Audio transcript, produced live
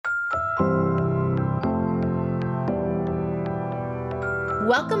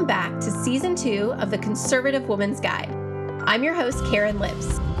Welcome back to Season 2 of the Conservative Woman's Guide. I'm your host, Karen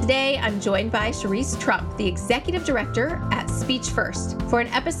Lips. Today, I'm joined by Charisse Trump, the Executive Director at Speech First, for an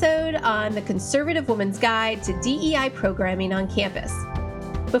episode on the Conservative Woman's Guide to DEI Programming on campus.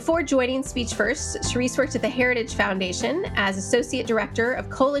 Before joining Speech First, Charisse worked at the Heritage Foundation as Associate Director of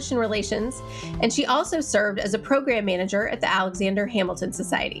Coalition Relations, and she also served as a Program Manager at the Alexander Hamilton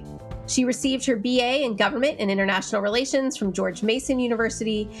Society. She received her BA in Government and International Relations from George Mason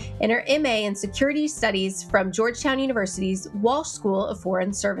University and her MA in Security Studies from Georgetown University's Walsh School of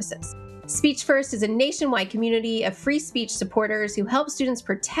Foreign Services. Speech First is a nationwide community of free speech supporters who help students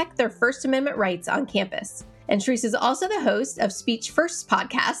protect their First Amendment rights on campus. And Charisse is also the host of Speech First's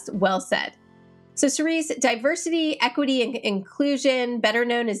podcast, Well Said. So Charisse, diversity, equity, and inclusion, better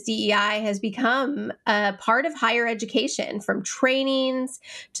known as DEI, has become a part of higher education, from trainings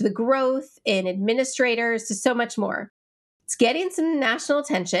to the growth in administrators to so much more. It's getting some national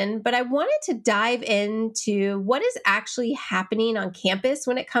attention, but I wanted to dive into what is actually happening on campus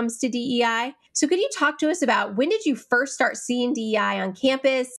when it comes to DEI. So could you talk to us about when did you first start seeing DEI on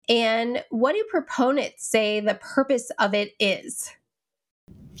campus, and what do proponents say the purpose of it is?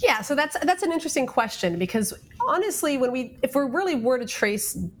 Yeah, so that's an interesting question, because honestly, if we really were to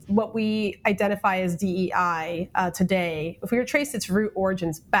trace what we identify as DEI today, if we were to trace its root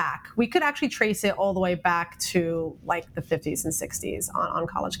origins back, we could actually trace it all the way back to like the 50s and 60s on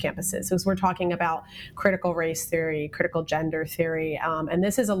college campuses. Because we're talking about critical race theory, critical gender theory, and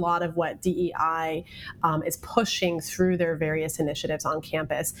this is a lot of what DEI is pushing through their various initiatives on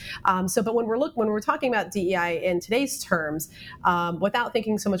campus. But when we're talking about DEI in today's terms, without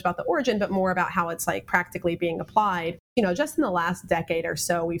thinking so much about the origin, but more about how it's like practically being applied. Just in the last decade or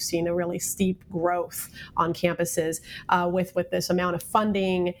so, we've seen a really steep growth on campuses with this amount of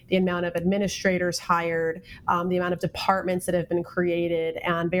funding, the amount of administrators hired, the amount of departments that have been created,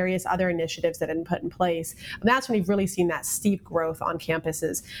 and various other initiatives that have been put in place. And that's when we've really seen that steep growth on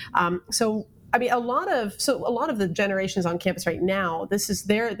campuses. A lot of the generations on campus right now,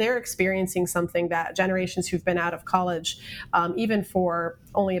 they're experiencing something that generations who've been out of college, even for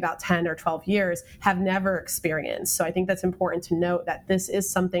only about 10 or 12 years, have never experienced. So I think that's important to note, that this is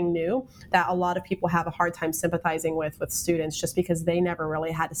something new that a lot of people have a hard time sympathizing with students, just because they never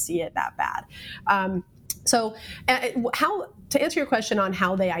really had to see it that bad. To answer your question on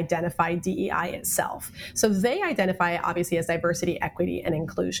how they identify DEI itself. So they identify it obviously as diversity, equity, and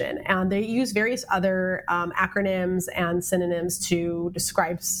inclusion. And they use various other acronyms and synonyms to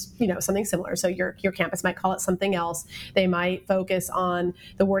describe, something similar. So your campus might call it something else. They might focus on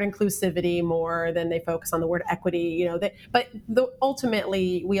the word inclusivity more than they focus on the word equity,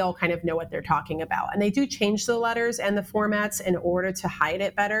 ultimately we all kind of know what they're talking about. And they do change the letters and the formats in order to hide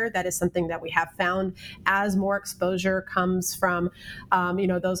it better. That is something that we have found as more exposure comes from,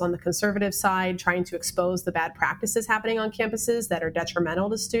 those on the conservative side trying to expose the bad practices happening on campuses that are detrimental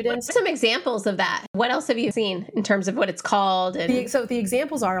to students. What are some examples of that? What else have you seen in terms of what it's called? So the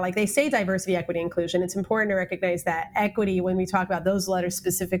examples are, like, they say diversity, equity, inclusion. It's important to recognize that equity, when we talk about those letters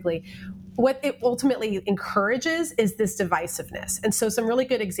specifically, what it ultimately encourages is this divisiveness. And so some really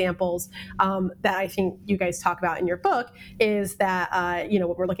good examples that I think you guys talk about in your book is that,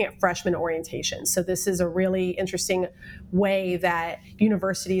 we're looking at freshman orientation. So this is a really interesting way that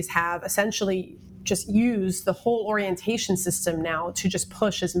universities have essentially just use the whole orientation system now to just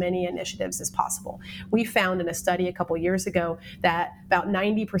push as many initiatives as possible. We found in a study a couple years ago that about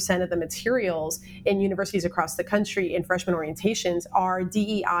 90% of the materials in universities across the country in freshman orientations are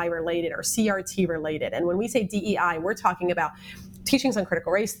DEI related or CRT related. And when we say DEI, we're talking about teachings on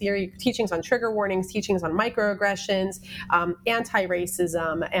critical race theory, teachings on trigger warnings, teachings on microaggressions,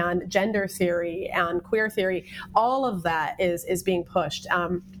 anti-racism, and gender theory and queer theory. All of that is being pushed.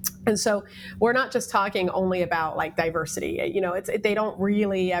 And so we're not just talking only about like diversity. They don't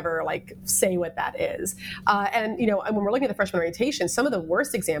really ever like say what that is. And when we're looking at the freshman orientation, some of the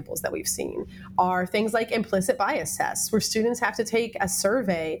worst examples that we've seen are things like implicit bias tests, where students have to take a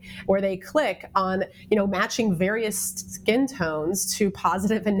survey where they click on, matching various skin tones to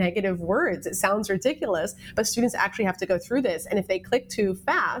positive and negative words. It sounds ridiculous, but students actually have to go through this. And if they click too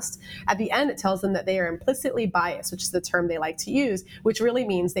fast, at the end, it tells them that they are implicitly biased, which is the term they like to use, which really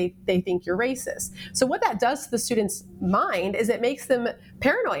means they think you're racist. So what that does to the student's mind is it makes them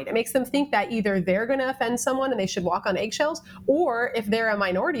paranoid. It makes them think that either they're going to offend someone and they should walk on eggshells, or if they're a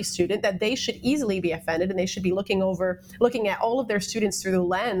minority student, that they should easily be offended and they should be looking at all of their students through the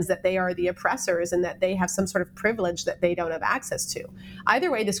lens that they are the oppressors and that they have some sort of privilege that they don't have access to.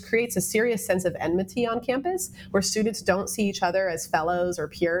 Either way, this creates a serious sense of enmity on campus, where students don't see each other as fellows or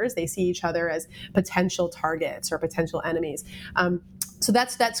peers. They see each other as potential targets or potential enemies. So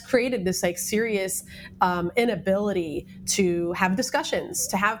that's created this like serious inability to have discussions,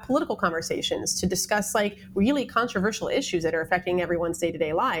 to have political conversations, to discuss like really controversial issues that are affecting everyone's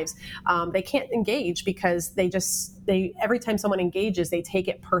day-to-day lives. They can't engage because they every time someone engages, they take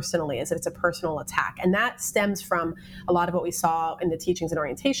it personally as if it's a personal attack. And that stems from a lot of what we saw in the teachings and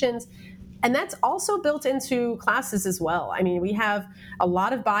orientations. And that's also built into classes as well. I mean, we have a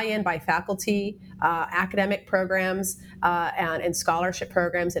lot of buy-in by faculty, academic programs, and scholarship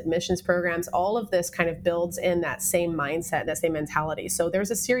programs, admissions programs. All of this kind of builds in that same mindset, that same mentality. So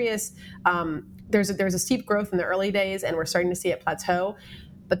there's a serious, there's a steep growth in the early days, and we're starting to see it plateau.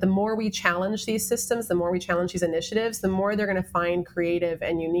 But the more we challenge these systems, the more we challenge these initiatives, the more they're going to find creative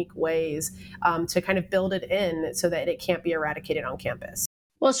and unique ways to kind of build it in so that it can't be eradicated on campus.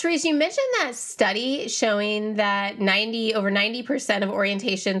 Well, Sharice, you mentioned that study showing that over 90% of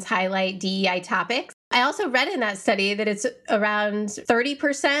orientations highlight DEI topics. I also read in that study that it's around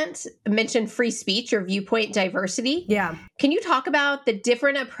 30% mention free speech or viewpoint diversity. Yeah. Can you talk about the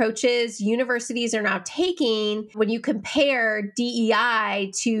different approaches universities are now taking when you compare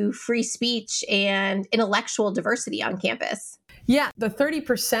DEI to free speech and intellectual diversity on campus? Yeah, the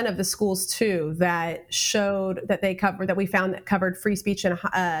 30% of the schools too that showed that we found that covered free speech and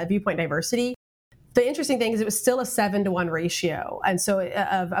viewpoint diversity. The interesting thing is it was still a 7-to-1 ratio, and so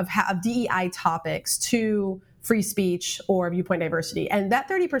of DEI topics to free speech or viewpoint diversity. And that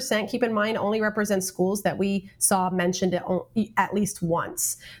 30%, keep in mind, only represents schools that we saw mentioned it at least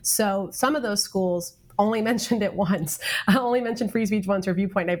once. So some of those schools only mentioned it once. I only mentioned free speech once or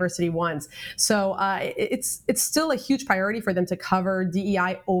viewpoint diversity once. So it's still a huge priority for them to cover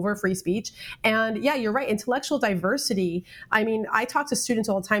DEI over free speech. And yeah, you're right. Intellectual diversity. I mean, I talk to students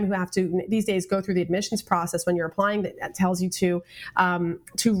all the time who have to these days go through the admissions process when you're applying that tells you to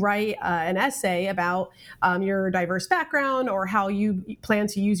write an essay about your diverse background or how you plan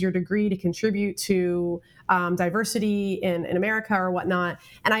to use your degree to contribute to diversity in America or whatnot.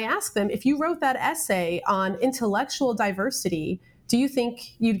 And I asked them, if you wrote that essay on intellectual diversity, do you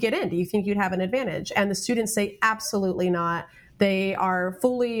think you'd get in? Do you think you'd have an advantage? And the students say, absolutely not. They are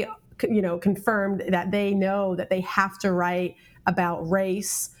fully, confirmed that they know that they have to write about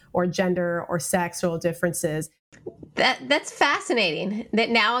race or gender or sexual differences. That's fascinating that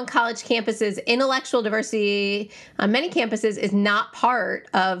now on college campuses, intellectual diversity on many campuses is not part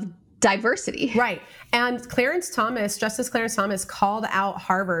of diversity. Right. And Justice Clarence Thomas called out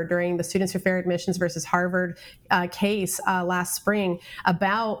Harvard during the Students for Fair Admissions versus Harvard case last spring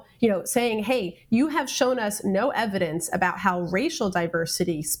about, saying, hey, you have shown us no evidence about how racial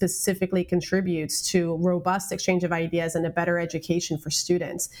diversity specifically contributes to robust exchange of ideas and a better education for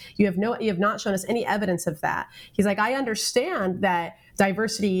students. You have not shown us any evidence of that. He's like, I understand that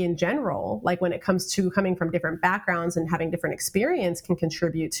diversity in general, like when it comes to coming from different backgrounds and having different experience, can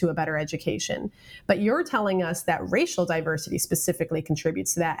contribute to a better education. But you're telling us that racial diversity specifically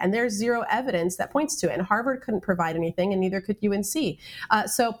contributes to that. And there's zero evidence that points to it. And Harvard couldn't provide anything, and neither could UNC.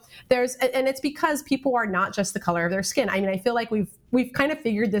 So it's because people are not just the color of their skin. I mean, I feel like we've kind of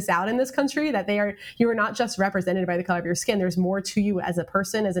figured this out in this country, that you are not just represented by the color of your skin. There's more to you as a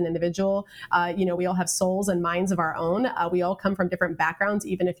person, as an individual. We all have souls and minds of our own. We all come from different backgrounds,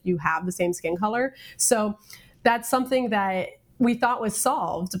 even if you have the same skin color. So that's something that we thought was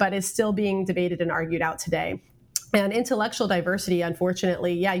solved, but is still being debated and argued out today. And intellectual diversity,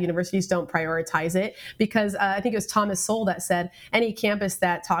 unfortunately, universities don't prioritize it because I think it was Thomas Sowell that said, any campus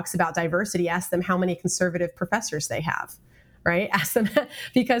that talks about diversity, ask them how many conservative professors they have. Right? Ask them,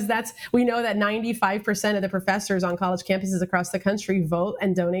 because we know that 95% of the professors on college campuses across the country vote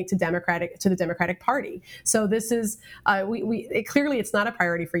and donate to the Democratic Party. So this is clearly it's not a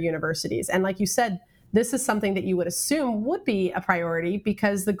priority for universities. And like you said, this is something that you would assume would be a priority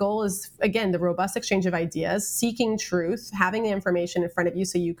because the goal is, again, the robust exchange of ideas, seeking truth, having the information in front of you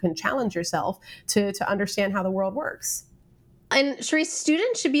so you can challenge yourself to understand how the world works. And Sharice,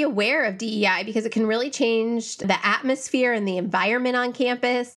 students should be aware of DEI because it can really change the atmosphere and the environment on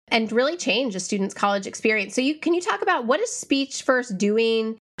campus and really change a student's college experience. So can you talk about what is Speech First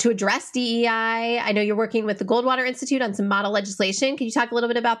doing to address DEI? I know you're working with the Goldwater Institute on some model legislation. Can you talk a little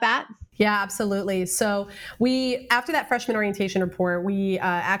bit about that? Yeah, absolutely. So after that freshman orientation report, we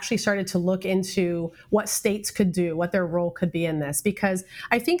actually started to look into what states could do, what their role could be in this. Because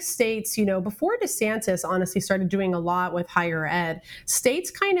I think states, before DeSantis honestly started doing a lot with higher ed, states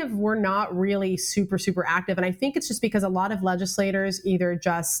kind of were not really super, super active. And I think it's just because a lot of legislators either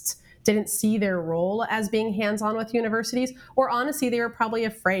just didn't see their role as being hands-on with universities, or honestly, they were probably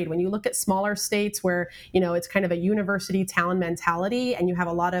afraid. When you look at smaller states where, it's kind of a university town mentality and you have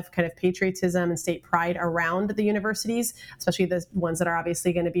a lot of kind of patriotism and state pride around the universities, especially the ones that are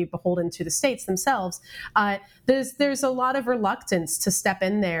obviously going to be beholden to the states themselves, there's a lot of reluctance to step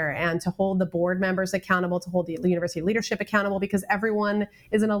in there and to hold the board members accountable, to hold the university leadership accountable, because everyone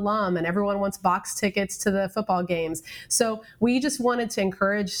is an alum and everyone wants box tickets to the football games. So we just wanted to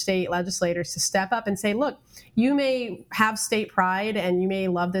encourage state legislators to step up and say, look, you may have state pride and you may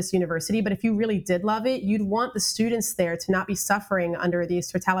love this university, but if you really did love it, you'd want the students there to not be suffering under these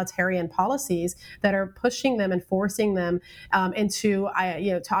totalitarian policies that are pushing them and forcing them into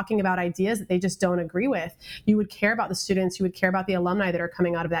talking about ideas that they just don't agree with. You would care about the students, you would care about the alumni that are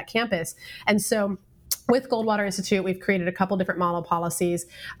coming out of that campus. And so with Goldwater Institute, we've created a couple different model policies,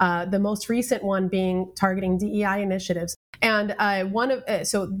 the most recent one being targeting DEI initiatives. And one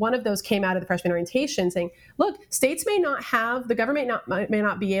of those came out of the freshman orientation saying, look, states may not have, the government may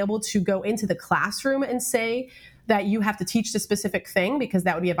not be able to go into the classroom and say that you have to teach the specific thing because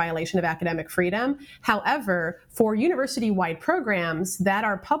that would be a violation of academic freedom. However, for university-wide programs that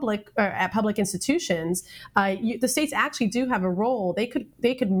are public at public institutions, the states actually do have a role. They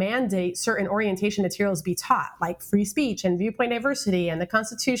could mandate certain orientation materials be taught, like free speech and viewpoint diversity and the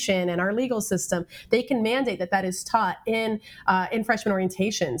Constitution and our legal system. They can mandate that is taught in freshman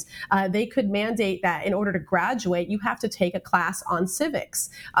orientations. They could mandate that in order to graduate, you have to take a class on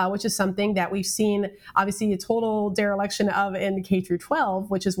civics, which is something that we've seen, obviously, a total dereliction of in K through 12,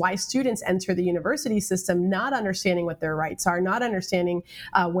 which is why students enter the university system not understanding what their rights are, not understanding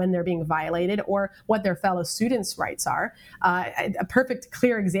when they're being violated or what their fellow students' rights are. A perfect,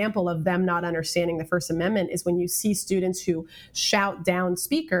 clear example of them not understanding the First Amendment is when you see students who shout down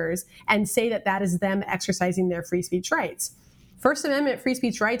speakers and say that is them exercising their free speech rights. First Amendment free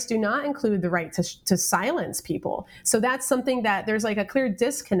speech rights do not include the right to silence people. So that's something that there's like a clear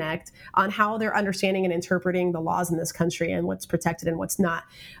disconnect on how they're understanding and interpreting the laws in this country and what's protected and what's not.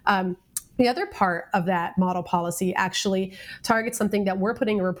 The other part of that model policy actually targets something that we're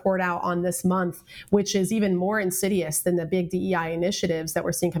putting a report out on this month, which is even more insidious than the big DEI initiatives that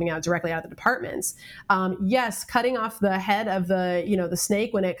we're seeing coming out directly out of the departments. Yes, cutting off the head of the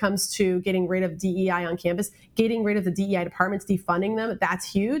snake when it comes to getting rid of DEI on campus, getting rid of the DEI departments, defunding them,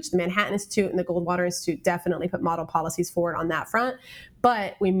 that's huge. The Manhattan Institute and the Goldwater Institute definitely put model policies forward on that front.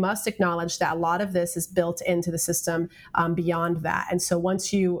 But we must acknowledge that a lot of this is built into the system beyond that. And so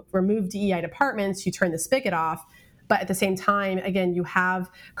once you remove DEI departments, you turn the spigot off. But at the same time, again, you have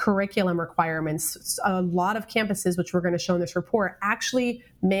curriculum requirements. A lot of campuses, which we're going to show in this report, actually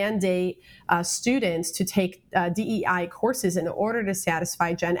mandate students to take DEI courses in order to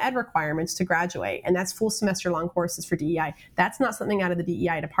satisfy gen ed requirements to graduate. And that's full semester long courses for DEI. That's not something out of the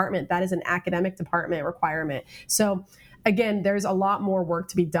DEI department. That is an academic department requirement. So again, there's a lot more work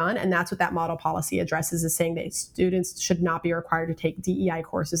to be done, and that's what that model policy addresses, is saying that students should not be required to take DEI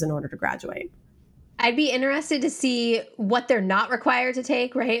courses in order to graduate. I'd be interested to see what they're not required to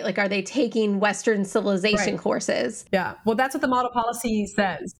take, right? Like, are they taking Western civilization courses? Yeah, well, that's what the model policy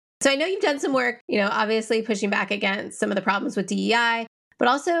says. So I know you've done some work, obviously pushing back against some of the problems with DEI. But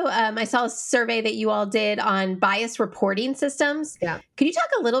also, I saw a survey that you all did on bias reporting systems. Yeah. Could you talk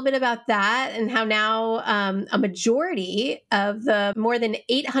a little bit about that and how now a majority of the more than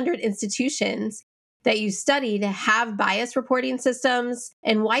 800 institutions that you studied have bias reporting systems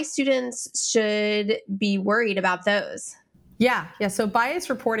and why students should be worried about those? Yeah. So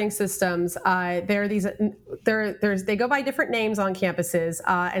bias reporting systems, they go by different names on campuses,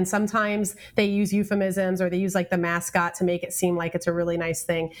 and sometimes they use euphemisms or they use like the mascot to make it seem like it's a really nice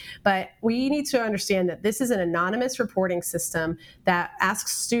thing. But we need to understand that this is an anonymous reporting system that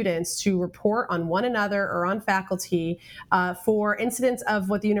asks students to report on one another or on faculty for incidents of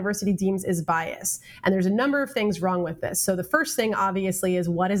what the university deems is bias. And there's a number of things wrong with this. So the first thing, obviously, is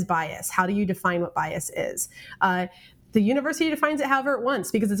what is bias? How do you define what bias is? The university defines it however it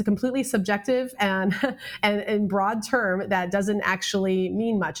wants because it's a completely subjective and broad term that doesn't actually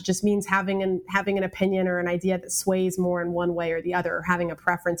mean much. It just means having an opinion or an idea that sways more in one way or the other, or having a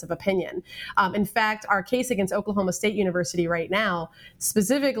preference of opinion. In fact, our case against Oklahoma State University right now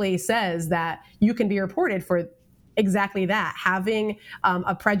specifically says that you can be reported for exactly that, having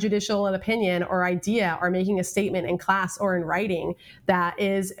a prejudicial opinion or idea or making a statement in class or in writing that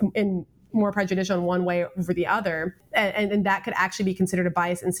is in more prejudicial in one way over the other. And that could actually be considered a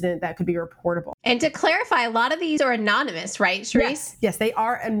bias incident that could be reportable. And to clarify, a lot of these are anonymous, right, Charisse? Yes, they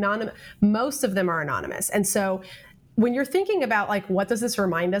are anonymous. Most of them are anonymous. And so when you're thinking about like, what does this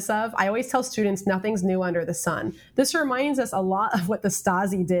remind us of? I always tell students nothing's new under the sun. This reminds us a lot of what the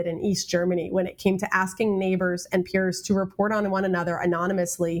Stasi did in East Germany when it came to asking neighbors and peers to report on one another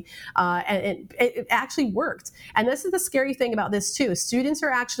anonymously. And it actually worked. And this is the scary thing about this too. Students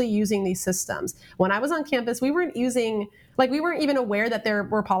are actually using these systems. When I was on campus, we weren't even aware that there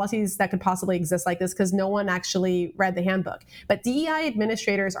were policies that could possibly exist like this because no one actually read the handbook. But DEI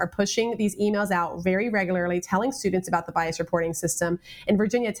administrators are pushing these emails out very regularly, telling students about the bias reporting system. In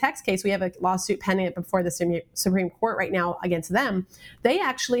Virginia Tech's case, we have a lawsuit pending before the Supreme Court right now against them. They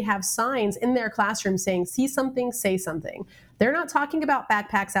actually have signs in their classroom saying, see something, say something. They're not talking about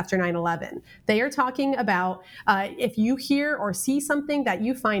backpacks after 9/11. They are talking about if you hear or see something that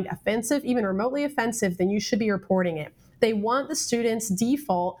you find offensive, even remotely offensive, then you should be reporting it. They want the students'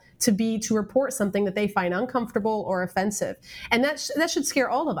 default to be to report something that they find uncomfortable or offensive. And that should scare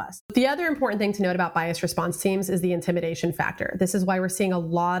all of us. The other important thing to note about bias response teams is the intimidation factor. This is why we're seeing a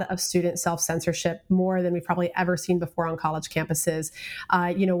lot of student self-censorship, more than we've probably ever seen before on college campuses.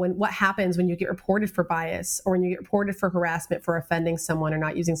 What happens when you get reported for bias, or when you get reported for harassment for offending someone or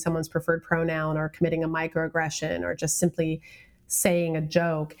not using someone's preferred pronoun or committing a microaggression or just simply saying a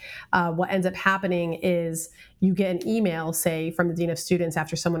joke, what ends up happening is you get an email, say, from the Dean of Students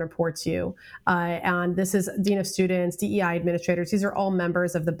after someone reports you. And this is Dean of Students, DEI administrators. These are all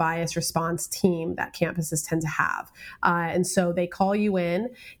members of the bias response team that campuses tend to have. And so they call you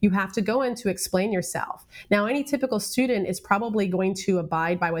in. You have to go in to explain yourself. Now, any typical student is probably going to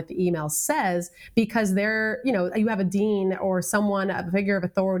abide by what the email says because you have a dean or someone, a figure of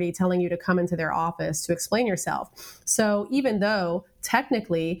authority telling you to come into their office to explain yourself. So even though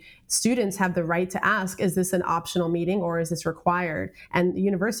technically students have the right to ask, is this an optional meeting or is this required? And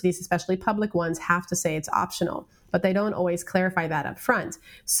universities, especially public ones, have to say it's optional, but they don't always clarify that up front.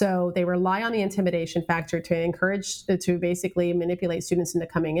 So they rely on the intimidation factor to basically manipulate students into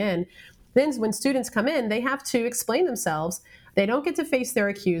coming in. Then when students come in, they have to explain themselves. They don't get to face their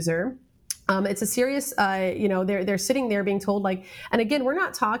accuser. It's a serious, they're sitting there being told and again, we're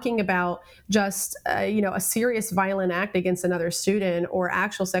not talking about just, a serious violent act against another student or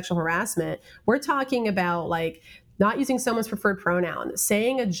actual sexual harassment. We're talking about not using someone's preferred pronoun,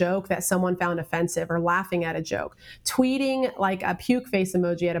 saying a joke that someone found offensive or laughing at a joke, tweeting a puke face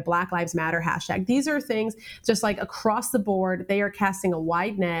emoji at a Black Lives Matter hashtag. These are things just across the board. They are casting a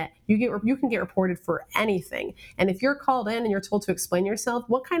wide net. You can get reported for anything. And if you're called in and you're told to explain yourself,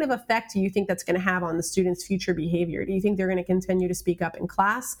 what kind of effect do you think that's going to have on the student's future behavior? Do you think they're going to continue to speak up in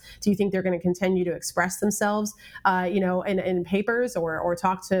class? Do you think they're going to continue to express themselves, in papers or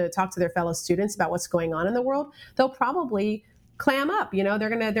talk to their fellow students about what's going on in the world? They'll probably clam up.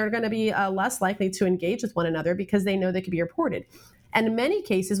 They're going to be less likely to engage with one another because they know they could be reported. And in many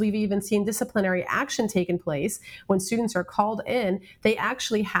cases, we've even seen disciplinary action taken place when students are called in. They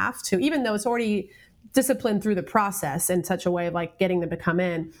actually have to, even though it's already disciplined through the process in such a way of getting them to come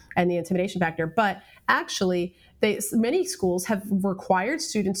in and the intimidation factor, but actually many schools have required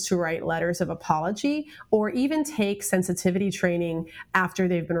students to write letters of apology or even take sensitivity training after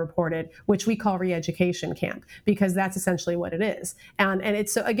they've been reported, which we call re-education camp, because that's essentially what it is. And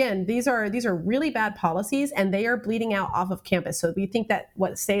it's, so again, these are really bad policies and they are bleeding out off of campus. So we think that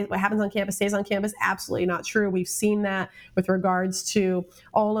what happens on campus stays on campus. Absolutely not true. We've seen that with regards to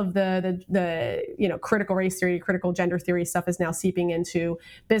all of the critical race theory, critical gender theory stuff is now seeping into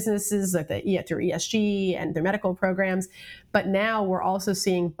businesses through ESG and their medical programs. But now we're also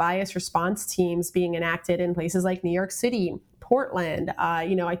seeing bias response teams being enacted in places like New York City, Portland.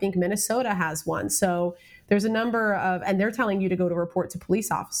 I think Minnesota has one. So there's a number of, and they're telling you to go to report to police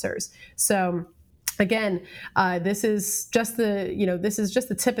officers. So again, this is just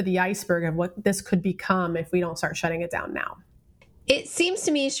the tip of the iceberg of what this could become if we don't start shutting it down now. It seems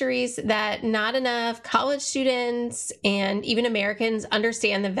to me, Cherise, that not enough college students and even Americans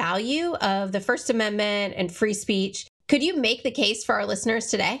understand the value of the First Amendment and free speech. Could you make the case for our listeners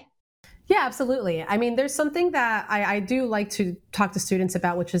today? Yeah, absolutely. I mean, there's something that I do like to talk to students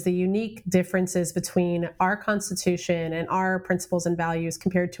about, which is the unique differences between our Constitution and our principles and values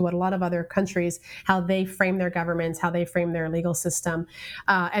compared to what a lot of other countries, how they frame their governments, how they frame their legal system.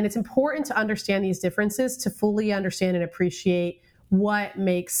 And it's important to understand these differences to fully understand and appreciate what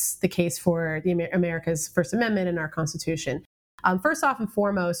makes the case for America's First Amendment and our Constitution. First off and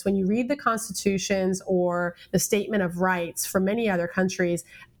foremost, when you read the constitutions or the Statement of Rights from many other countries,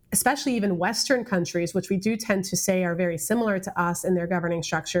 especially even Western countries, which we do tend to say are very similar to us in their governing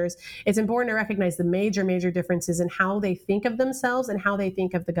structures, it's important to recognize the major, major differences in how they think of themselves and how they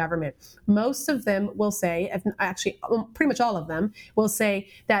think of the government. Most of them will say, actually pretty much all of them will say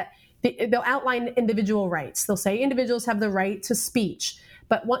that they'll outline individual rights. They'll say individuals have the right to speech.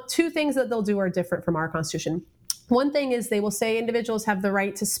 But two things that they'll do are different from our Constitution. One thing is they will say individuals have the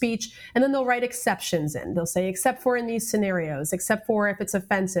right to speech, and then they'll write exceptions in. They'll say except for in these scenarios, except for if it's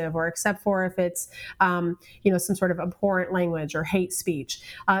offensive, or except for if it's some sort of abhorrent language or hate speech.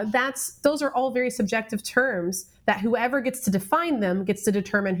 Those are all very subjective terms that whoever gets to define them gets to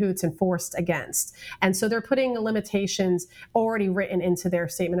determine who it's enforced against. And so they're putting limitations already written into their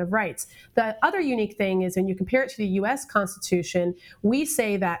statement of rights. The other unique thing is when you compare it to the U.S. Constitution, we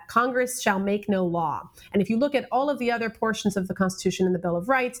say that Congress shall make no law. And if you look at all of the other portions of the Constitution and the Bill of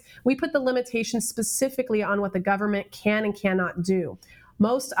Rights, we put the limitations specifically on what the government can and cannot do.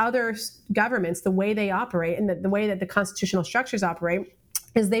 Most other governments, the way they operate and the way that the constitutional structures operate,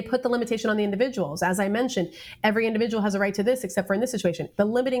 is they put the limitation on the individuals. As I mentioned, every individual has a right to this except for in this situation. The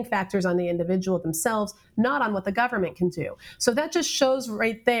limiting factors on the individual themselves, not on what the government can do. So that just shows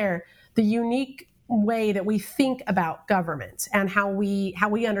right there the unique way that we think about government and how we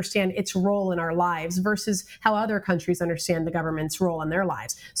understand its role in our lives versus how other countries understand the government's role in their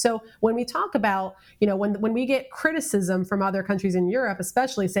lives. So when we talk about, when we get criticism from other countries in Europe,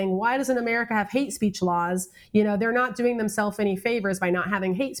 especially saying, why doesn't America have hate speech laws? They're not doing themselves any favors by not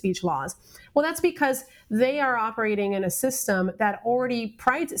having hate speech laws. Well, that's because they are operating in a system that already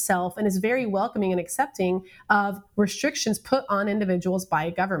prides itself and is very welcoming and accepting of restrictions put on individuals by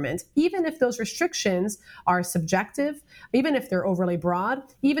government, even if those restrictions are subjective, even if they're overly broad,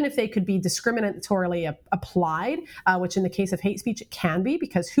 even if they could be discriminatorily applied, which in the case of hate speech, it can be,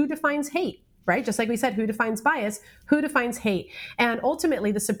 because who defines hate? Right? Just like we said, who defines bias? Who defines hate? And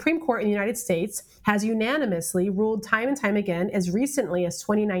ultimately, the Supreme Court in the United States has unanimously ruled time and time again, as recently as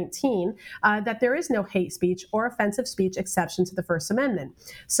 2019, that there is no hate speech or offensive speech exception to the First Amendment.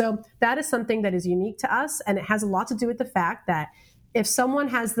 So that is something that is unique to us, and it has a lot to do with the fact that if someone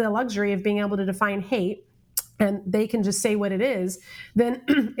has the luxury of being able to define hate, and they can just say what it is, then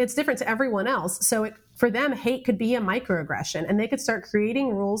it's different to everyone else. So for them, hate could be a microaggression, and they could start creating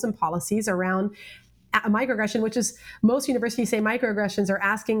rules and policies around a microaggression, which is, most universities say microaggressions are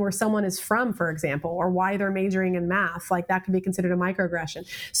asking where someone is from, for example, or why they're majoring in math. Like that could be considered a microaggression.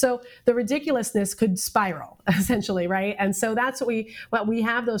 So the ridiculousness could spiral, essentially, right? And so that's what we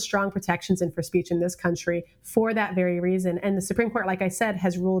have those strong protections in for speech in this country for that very reason. And the Supreme Court, like I said,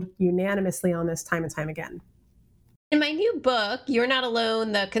 has ruled unanimously on this time and time again. In my new book, You're Not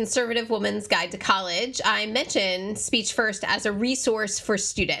Alone, The Conservative Woman's Guide to College, I mention Speech First as a resource for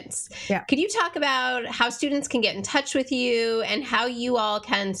students. Yeah. Could you talk about how students can get in touch with you and how you all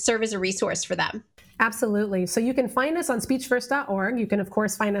can serve as a resource for them? Absolutely. So you can find us on speechfirst.org. You can, of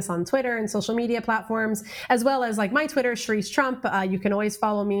course, find us on Twitter and social media platforms, as well as like my Twitter, Charisse Trump. You can always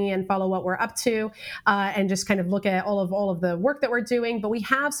follow me and follow what we're up to and just kind of look at all of the work that we're doing. But we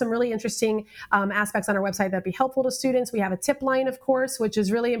have some really interesting aspects on our website that'd be helpful to students. We have a tip line, of course, which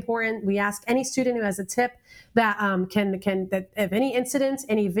is really important. We ask any student who has a tip that that if any incident,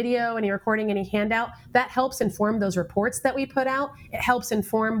 any video, any recording, any handout, that helps inform those reports that we put out. It helps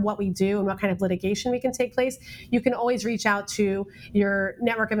inform what we do and what kind of litigation we can take place. You can always reach out to your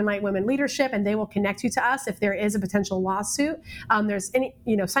network of Enlightened Women Leadership, and they will connect you to us if there is a potential lawsuit. There's any,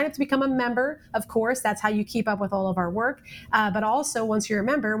 sign up to become a member. Of course, that's how you keep up with all of our work. But also, once you're a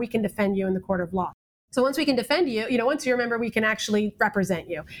member, we can defend you in the court of law. So once we can defend you, once you're a member, we can actually represent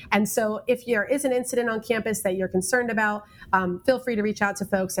you. And so if there is an incident on campus that you're concerned about, feel free to reach out to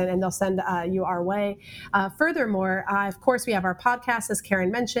folks and they'll send you our way. Furthermore, of course, we have our podcast, as Karen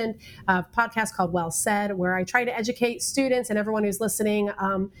mentioned, a podcast called Well Said, where I try to educate students and everyone who's listening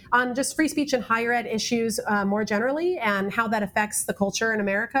on just free speech and higher ed issues more generally, and how that affects the culture in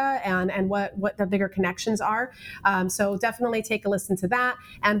America and what the bigger connections are. So definitely take a listen to that.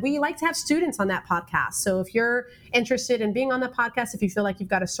 And we like to have students on that podcast. So if you're interested in being on the podcast, if you feel like you've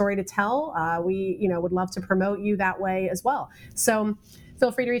got a story to tell, we would love to promote you that way as well. So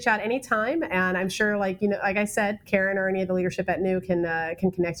feel free to reach out anytime. And I'm sure, like I said, Karen or any of the leadership at NEW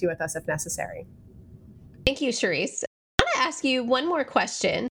can connect you with us if necessary. Thank you, Charisse. I want to ask you one more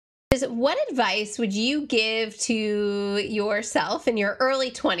question. What advice would you give to yourself in your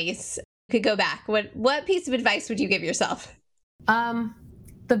early 20s? You could go back. What piece of advice would you give yourself?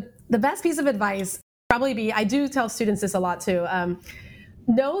 The best piece of advice probably be, I do tell students this a lot too,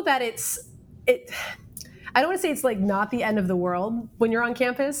 know that I don't want to say it's like not the end of the world when you're on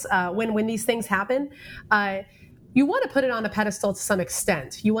campus, when these things happen. You want to put it on a pedestal to some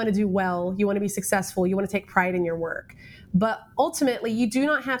extent. You want to do well, you want to be successful, you want to take pride in your work. But ultimately, you do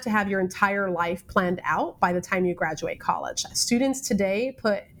not have to have your entire life planned out by the time you graduate college. Students today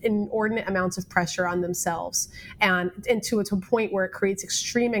put inordinate amounts of pressure on themselves and to a point where it creates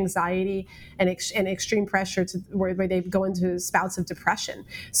extreme anxiety and extreme pressure to where they go into spouts of depression.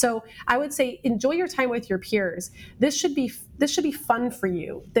 So I would say enjoy your time with your peers. This should be fun for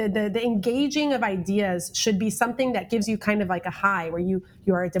you. The engaging of ideas should be something that gives you kind of like a high, where you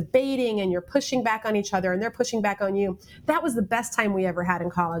are debating and you're pushing back on each other and they're pushing back on you. That was the best time we ever had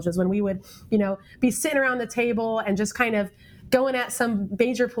in college, was when we would, be sitting around the table and just kind of going at some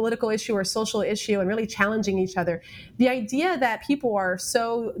major political issue or social issue and really challenging each other. The idea that people are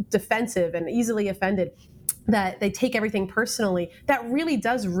so defensive and easily offended that they take everything personally, that really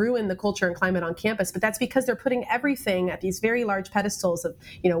does ruin the culture and climate on campus. But that's because they're putting everything at these very large pedestals of,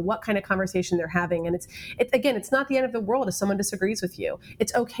 what kind of conversation they're having. And it's not the end of the world if someone disagrees with you.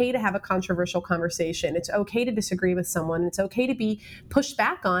 It's okay to have a controversial conversation. It's okay to disagree with someone. It's okay to be pushed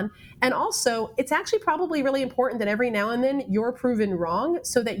back on. And also, it's actually probably really important that every now and then you're proven wrong,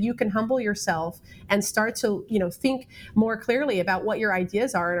 so that you can humble yourself and start to, think more clearly about what your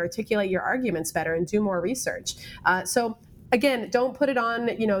ideas are and articulate your arguments better and do more research. So again, don't put it on,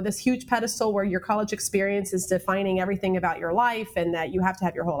 this huge pedestal where your college experience is defining everything about your life and that you have to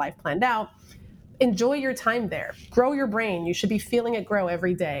have your whole life planned out. Enjoy your time there. Grow your brain. You should be feeling it grow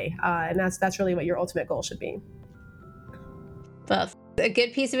every day. And that's really what your ultimate goal should be. Well, a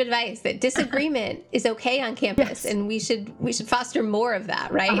good piece of advice, that disagreement is okay on campus, and we should foster more of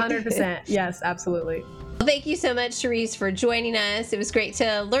that, right? 100%. Yes, absolutely. Well, thank you so much, Cherise, for joining us. It was great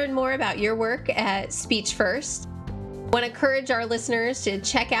to learn more about your work at Speech First. I want to encourage our listeners to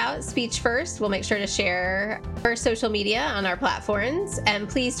check out Speech First. We'll make sure to share our social media on our platforms. And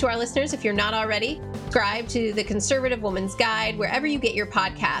please, to our listeners, if you're not already, subscribe to the Conservative Woman's Guide wherever you get your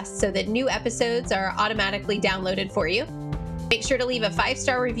podcasts, so that new episodes are automatically downloaded for you. Make sure to leave a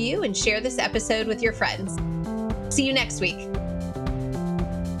 5-star review and share this episode with your friends. See you next week.